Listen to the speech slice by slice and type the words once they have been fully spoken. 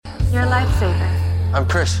You're a lifesaver. I'm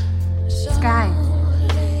Chris. Sky.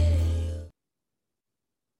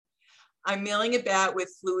 I'm milling about with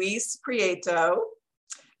Luis Pietro,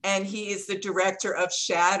 and he is the director of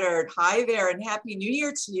Shattered. Hi there, and Happy New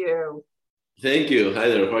Year to you. Thank you. Hi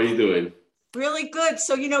there. How are you doing? Really good.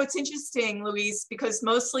 So, it's interesting, Luis, because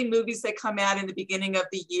mostly movies that come out in the beginning of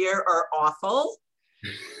the year are awful.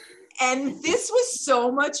 And this was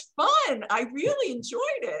so much fun. I really enjoyed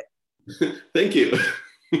it. Thank you.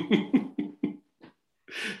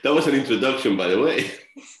 That was an introduction, by the way.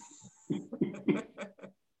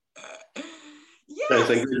 Yes.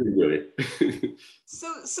 I really enjoyed it.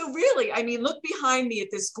 So really, look behind me at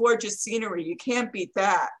this gorgeous scenery. You can't beat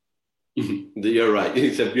that. You're right.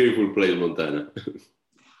 It's a beautiful place, Montana.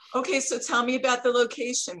 Okay, so tell me about the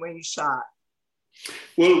location where you shot.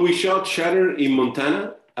 Well, we shot Shattered in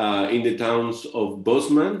Montana, in the towns of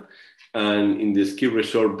Bozeman and in the ski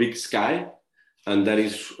resort Big Sky. And that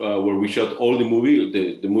is where we shot all the movie.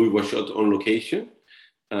 The movie was shot on location.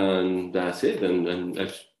 And that's it. And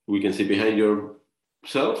as we can see behind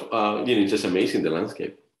yourself, it's just amazing, the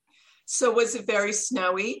landscape. So was it very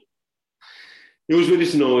snowy? It was really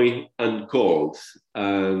snowy and cold.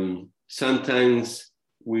 Sometimes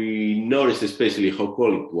we noticed especially how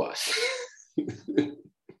cold it was.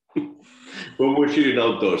 When we're shooting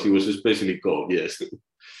outdoors, it was especially cold, yes.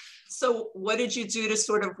 So what did you do to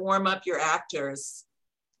sort of warm up your actors?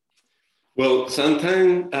 Well,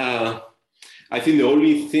 sometimes I think the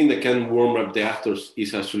only thing that can warm up the actors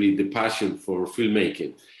is actually the passion for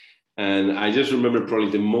filmmaking. And I just remember probably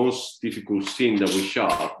the most difficult scene that we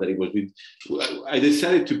shot, that it was with, I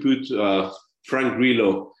decided to put Frank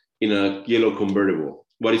Grillo in a yellow convertible.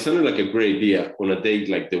 But it sounded like a great idea on a day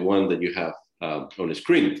like the one that you have on the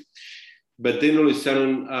screen. But then all of a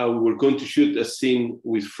sudden, we were going to shoot a scene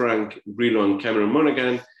with Frank Grillo and Cameron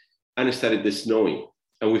Monaghan, and it started snowing.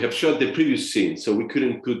 And we have shot the previous scene, so we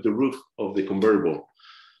couldn't put the roof of the convertible.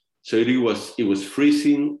 So it was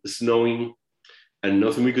freezing, snowing, and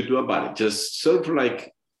nothing we could do about it. Just sort of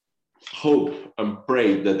like hope and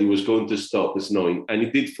pray that it was going to stop snowing. And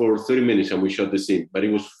it did for 30 minutes, and we shot the scene, but it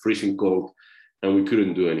was freezing cold, and we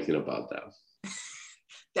couldn't do anything about that.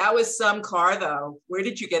 That was some car, though. Where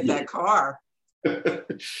did you get that car?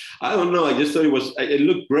 I don't know. I just thought it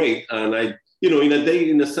looked great. And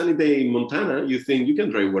in a sunny day in Montana, you think you can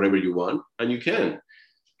drive whatever you want, and you can.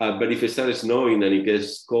 But if it starts snowing and it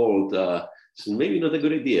gets cold, it's maybe not a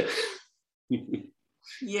good idea.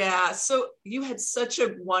 Yeah. So you had such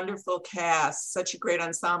a wonderful cast, such a great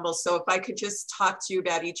ensemble. So if I could just talk to you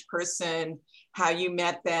about each person, how you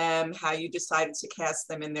met them, how you decided to cast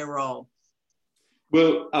them in their role.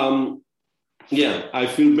 Well, I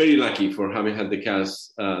feel very lucky for having had the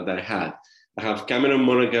cast that I had. I have Cameron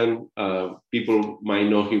Monaghan. People might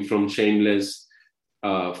know him from Shameless.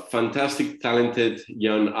 Fantastic, talented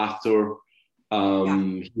young actor.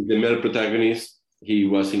 He's the male protagonist. He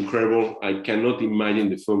was incredible. I cannot imagine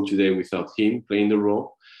the film today without him playing the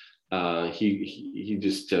role. He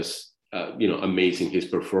just amazing, his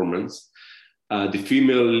performance. The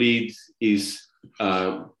female lead is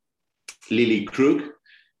Lilly Krug.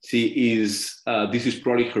 She is, this is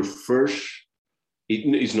probably her first,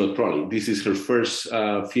 it's not probably, this is her first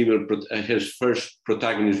her first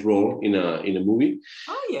protagonist role in a movie.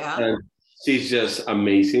 Oh, yeah. And she's just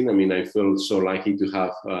amazing. I feel so lucky to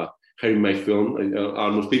have her in my film.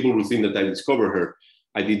 Almost people will think that I discovered her.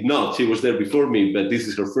 I did not. She was there before me, but this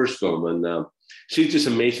is her first film. And she's just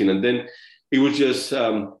amazing. And then it was just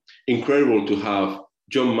incredible to have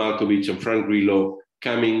John Malkovich and Frank Grillo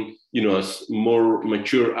coming, as more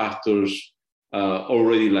mature actors,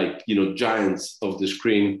 already giants of the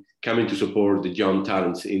screen, coming to support the young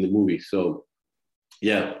talents in the movie. So,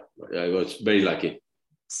 yeah, I was very lucky.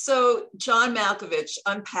 So, John Malkovich,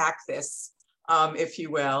 unpack this, if you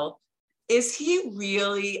will. Is he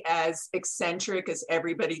really as eccentric as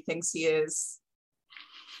everybody thinks he is?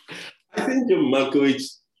 I think John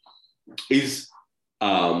Malkovich is,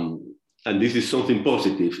 and this is something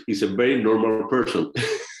positive, is a very normal person.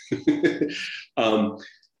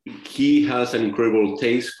 He has an incredible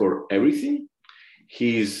taste for everything.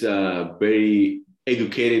 He's very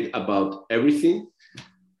educated about everything.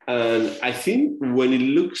 And I think when it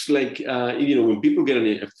looks like, when people get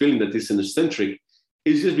a feeling that he's an eccentric,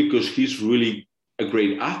 it's just because he's really a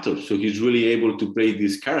great actor. So he's really able to play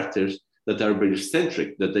these characters that are very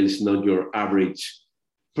eccentric, that is not your average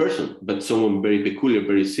person, but someone very peculiar,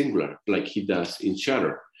 very singular, like he does in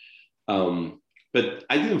Shattered. But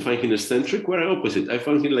I didn't find him eccentric, quite opposite. I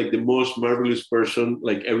found him like the most marvelous person,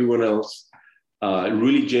 like everyone else,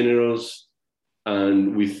 really generous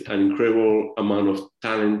and with an incredible amount of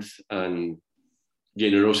talent. And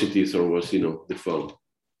generosities or was, the fun.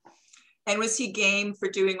 And was he game for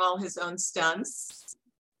doing all his own stunts?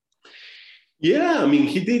 Yeah, I mean,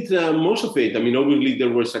 he did most of it. I mean, obviously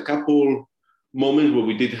there was a couple moments where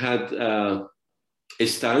we did had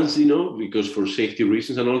stunts, because for safety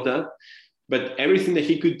reasons and all that. But everything that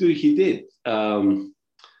he could do, he did. And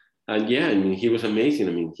yeah, I mean, he was amazing.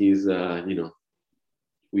 I mean, he's,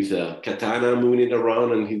 with a katana moving it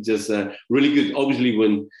around, and he's just really good. Obviously,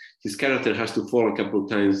 when his character has to fall a couple of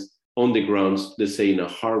times on the ground, let's say in a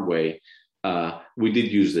hard way, we did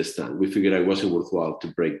use the stunt. We figured it wasn't worthwhile to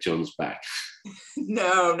break John's back.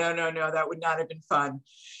 No, that would not have been fun.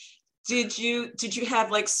 Did you have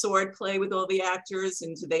like sword play with all the actors,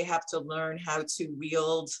 and did they have to learn how to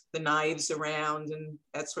wield the knives around and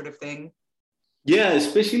that sort of thing? Yeah,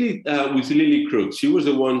 especially with Lilly Krug. She was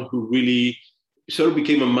the one who really sort of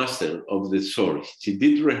became a master of the sword. She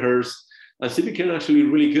did rehearse, and she became actually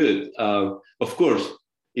really good. Of course,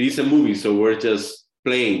 it is a movie, so we're just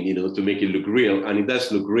playing, to make it look real, and it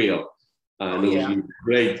does look real. And obviously, the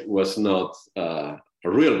blade was not a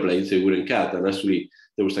real blade, so it wouldn't cut. And actually,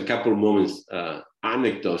 there was a couple of moments,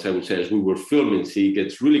 anecdotes, I would say, as we were filming. She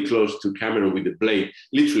gets really close to Cameron with the blade,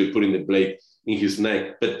 literally putting the blade in his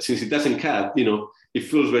neck. But since it doesn't cut, it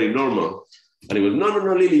feels very normal. And he was, no,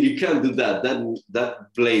 Lily, you can't do that.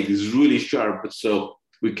 That blade is really sharp, so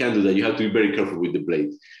we can't do that. You have to be very careful with the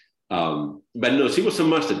blade. But no, she was a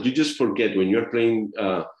master. You just forget when you're playing,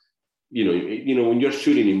 when you're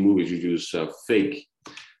shooting in movies, you use fake,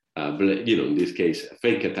 in this case,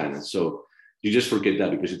 fake katana. So you just forget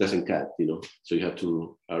that because it doesn't cut, So you have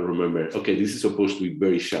to remember, okay, this is supposed to be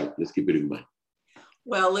very sharp. Let's keep it in mind.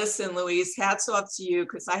 Well, listen, Luis, hats off to you,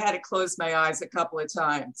 because I had to close my eyes a couple of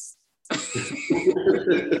times.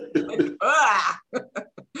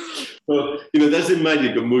 Well, that's the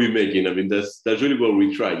magic of movie making. I mean, that's really what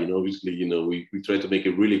we try. Obviously, we try to make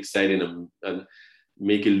it really exciting and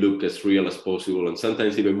make it look as real as possible, and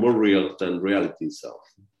sometimes even more real than reality itself.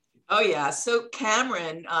 Oh yeah. So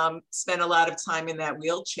Cameron spent a lot of time in that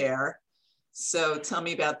wheelchair. So tell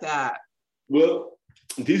me about that. Well,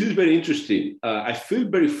 this is very interesting. I feel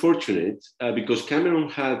very fortunate because Cameron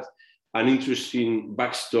had an interesting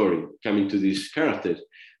backstory coming to this character.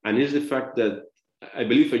 And it's the fact that I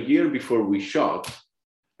believe a year before we shot,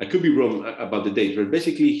 I could be wrong about the date, but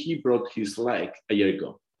basically he broke his leg a year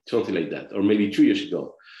ago, something like that, or maybe 2 years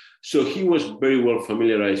ago. So he was very well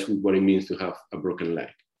familiarized with what it means to have a broken leg.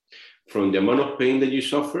 From the amount of pain that you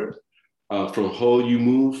suffer, from how you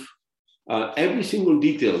move, every single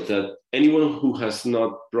detail that anyone who has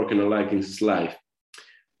not broken a leg in his life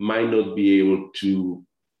might not be able to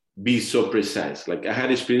be so precise. Like I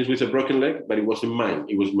had experience with a broken leg, but it wasn't mine.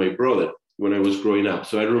 It was my brother when I was growing up.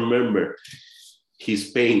 So I remember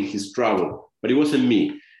his pain, his trouble, but it wasn't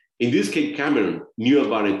me. In this case, Cameron knew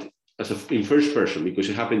about it in first person because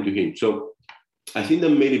it happened to him. So I think that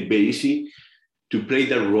made it very easy to play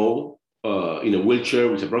that role in a wheelchair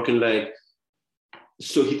with a broken leg.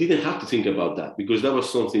 So he didn't have to think about that because that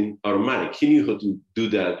was something automatic. He knew how to do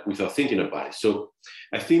that without thinking about it. So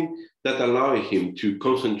I think that allowed him to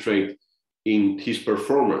concentrate in his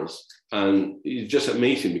performance. And it's just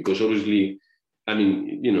amazing because obviously, I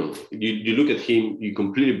mean, you look at him, you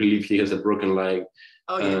completely believe he has a broken leg.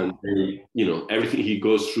 Oh, yeah. And, everything he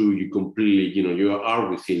goes through, you completely, you are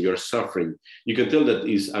with him, you're suffering. You can tell that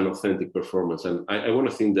is an authentic performance. And I want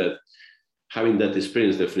to think that having that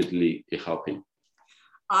experience definitely helped him.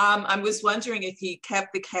 I was wondering if he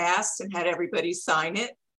kept the cast and had everybody sign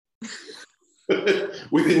it.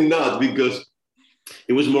 We did not, because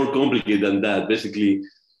it was more complicated than that. Basically,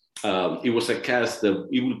 it was a cast that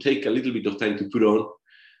it would take a little bit of time to put on,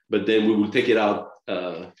 but then we would take it out,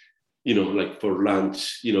 like for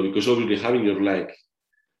lunch, because obviously having your leg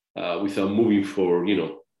without moving for,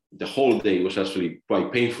 the whole day was actually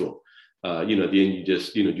quite painful. At the end, you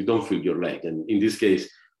just, you don't feel your leg. And in this case,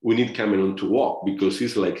 we need Cameron to walk because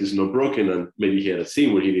his leg is not broken, and maybe he had a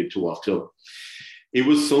scene where he needed to walk. So it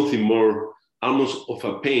was something more almost of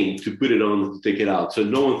a pain to put it on, to take it out. So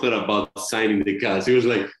no one thought about signing the cast. It was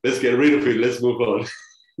like, let's get rid of it. Let's move on.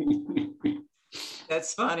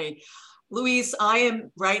 That's funny. Luis, I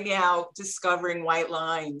am right now discovering white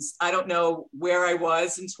lines. I don't know where I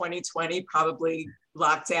was in 2020, probably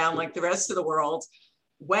locked down like the rest of the world.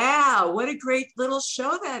 Wow, what a great little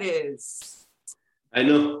show that is. I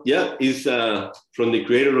know. Yeah, it's from the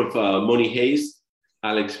creator of Money Heist,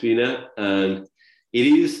 Alex Pina, and it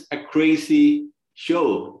is a crazy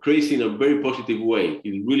show, crazy in a very positive way.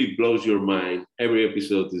 It really blows your mind. Every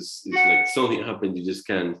episode is like something happened you just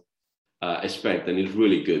can't expect, and it's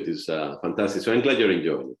really good. It's fantastic. So I'm glad you're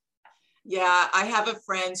enjoying it. Yeah, I have a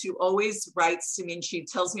friend who always writes to me and she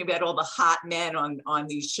tells me about all the hot men on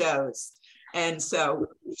these shows. And so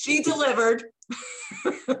she delivered.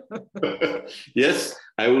 Yes,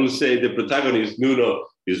 I will say the protagonist, Nuno,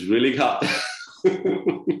 is really hot.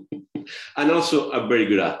 And also a very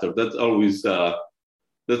good actor. That's always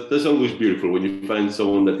that's always beautiful when you find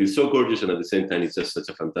someone that is so gorgeous and at the same time is just such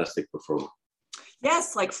a fantastic performer.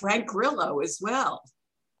 Yes, like Frank Grillo as well.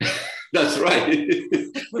 That's right.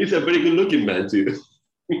 He's a very good looking man too.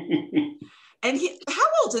 And how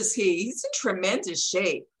old is he? He's in tremendous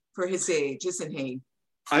shape for his age, isn't he?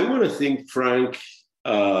 I want to think Frank,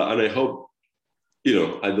 and I hope,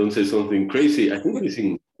 I don't say something crazy. I think he's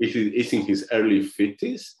in his early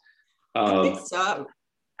 50s. I think so.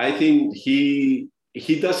 I think he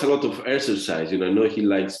does a lot of exercise. I know he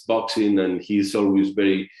likes boxing and he's always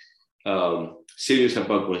very serious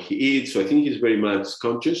about what he eats. So I think he's very much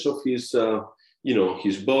conscious of his,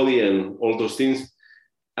 his body and all those things.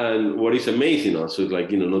 And what is amazing also is like,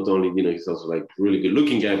 not only, he's also like really good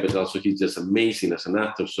looking guy, but also he's just amazing as an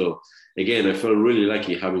actor. So again, I felt really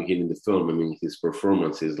lucky having him in the film. I mean, his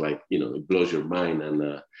performance is like, it blows your mind.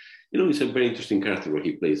 And, it's a very interesting character where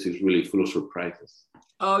he plays. He's really full of surprises.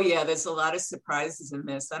 Oh yeah, there's a lot of surprises in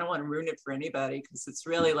this. I don't want to ruin it for anybody because it's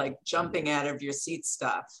really like jumping out of your seat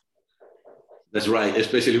stuff. That's right,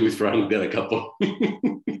 especially with Frank, there are a couple.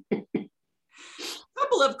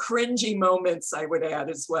 Couple of cringy moments, I would add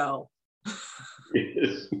as well.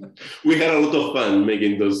 Yes. We had a lot of fun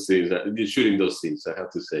making those scenes, shooting those scenes, I have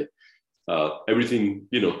to say. Everything,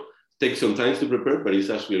 takes some time to prepare, but it's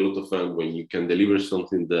actually a lot of fun when you can deliver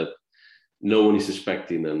something that no one is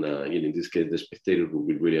expecting. And in this case, the spectator will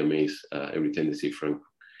be really amazed every time they see Frank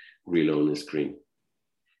Grillo on the screen.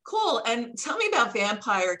 Cool. And tell me about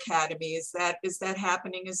Vampire Academy. Is that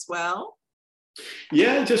happening as well?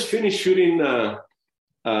 Yeah, I just finished shooting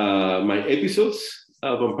my episodes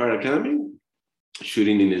of Vampire Academy.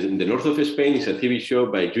 Shooting in the north of Spain. It's a TV show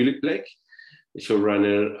by Lilly Krug, the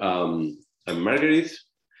showrunner, and Marguerite.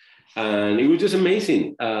 And it was just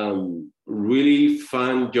amazing. Really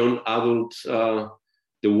fun, young adult,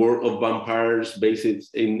 the world of vampires based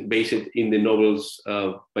in the novels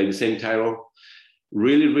by the same title.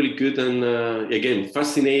 Really, really good. And again,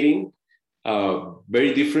 fascinating.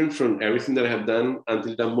 Very different from everything that I have done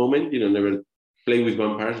until that moment. Never played with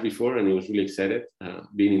vampires before, and I was really excited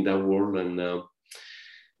being in that world. And I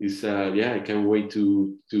can't wait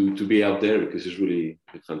to be out there because it's really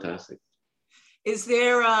fantastic. Is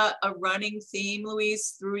there a running theme,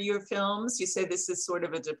 Luis, through your films? You say this is sort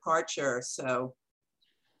of a departure, so.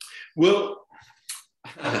 Well,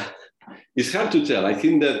 it's hard to tell. I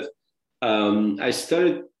think that I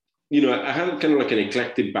started, I have kind of like an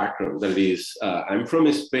eclectic background. That is, I'm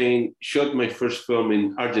from Spain, shot my first film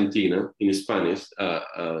in Argentina, in Spanish,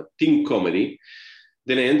 teen comedy.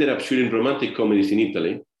 Then I ended up shooting romantic comedies in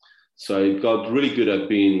Italy. So I got really good at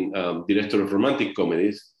being director of romantic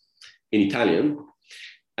comedies in Italian.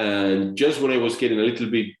 And just when I was getting a little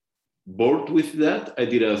bit bored with that, I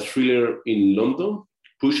did a thriller in London,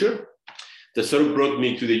 Pusher, that sort of brought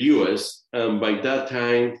me to the US. And by that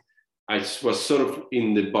time, I was sort of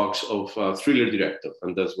in the box of thriller director.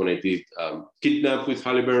 And that's when I did Kidnap with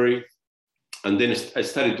Halle Berry. And then I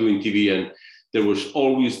started doing TV, and there was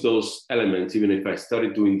always those elements. Even if I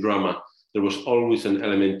started doing drama, there was always an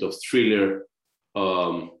element of thriller,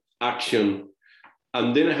 action.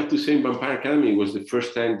 And then I have to say, Vampire Academy was the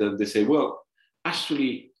first time that they say, well,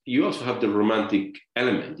 actually, you also have the romantic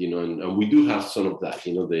element, and we do have some of that,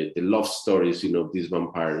 the love stories, these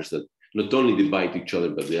vampires that not only they bite each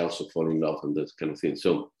other, but they also fall in love and that kind of thing.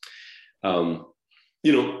 So, I'm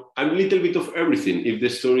a little bit of everything. If the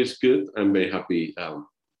story is good, I'm very happy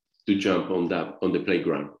to jump on the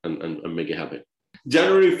playground and make it happen.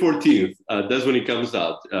 January 14th, that's when it comes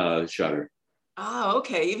out, Shutter. Oh,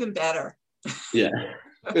 okay, even better. Yeah.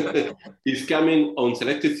 It's coming on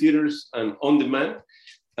selected theaters and on demand.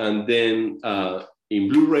 And then in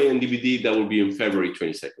Blu-ray and DVD, that will be on February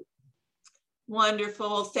 22nd.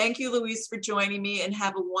 Wonderful. Thank you, Luis, for joining me, and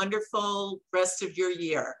have a wonderful rest of your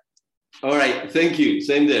year. All right. Thank you.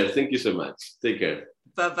 Same there. Thank you so much. Take care.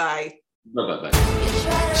 Bye-bye. Bye-bye.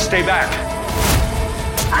 Stay back.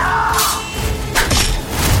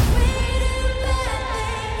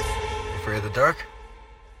 Afraid of the dark?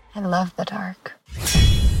 I love the dark.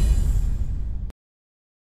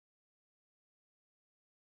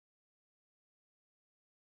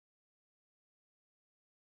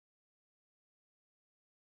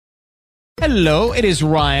 Hello, it is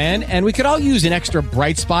Ryan, and we could all use an extra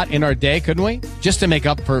bright spot in our day, couldn't we? Just to make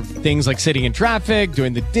up for things like sitting in traffic,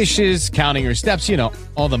 doing the dishes, counting your steps, you know,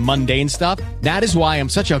 all the mundane stuff. That is why I'm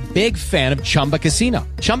such a big fan of Chumba Casino.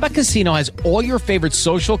 Chumba Casino has all your favorite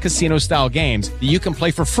social casino-style games that you can play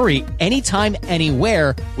for free anytime,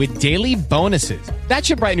 anywhere with daily bonuses. That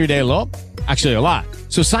should brighten your day a little. Actually, a lot.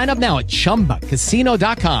 So sign up now at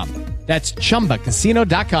ChumbaCasino.com. That's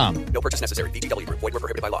ChumbaCasino.com. No purchase necessary. VGW Group. Void where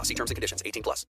prohibited by law. See terms and conditions. 18+.